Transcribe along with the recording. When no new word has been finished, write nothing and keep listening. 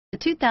The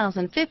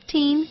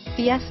 2015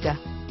 Fiesta.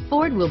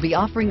 Ford will be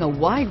offering a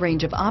wide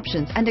range of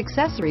options and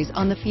accessories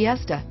on the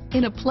Fiesta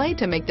in a play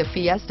to make the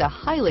Fiesta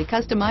highly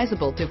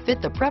customizable to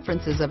fit the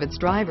preferences of its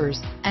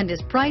drivers and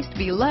is priced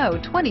below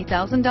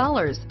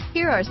 $20,000.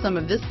 Here are some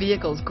of this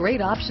vehicle's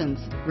great options: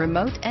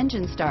 remote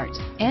engine start,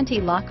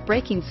 anti-lock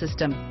braking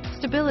system,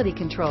 stability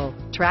control,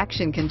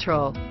 traction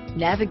control,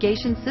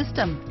 navigation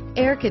system,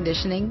 air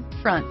conditioning,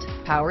 front,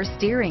 power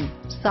steering,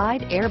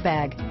 side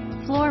airbag,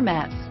 floor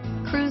mats,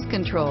 cruise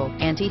control,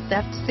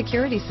 anti-theft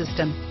security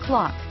system,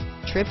 clock,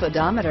 trip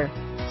odometer,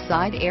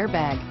 side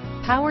airbag,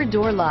 power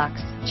door locks,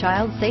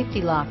 child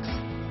safety locks,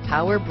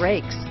 power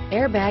brakes,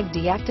 airbag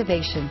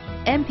deactivation,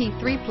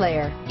 MP3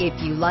 player.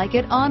 If you like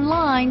it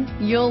online,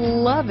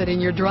 you'll love it in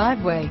your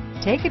driveway.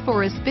 Take it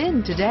for a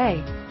spin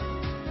today.